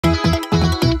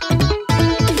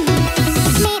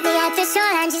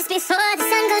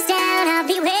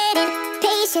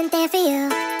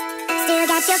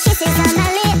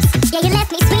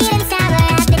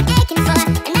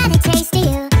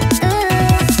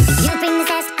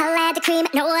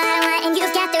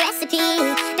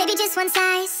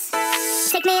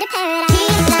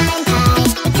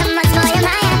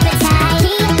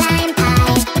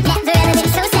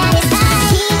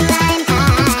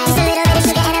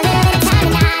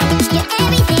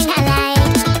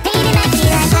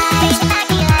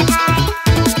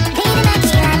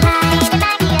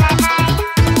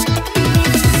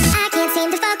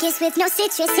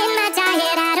citrus in my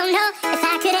diet. I don't know if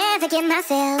I could ever get my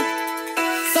fill.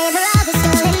 Savor all the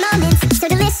stolen moments, so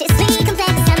deliciously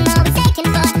complex. I'm always taking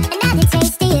for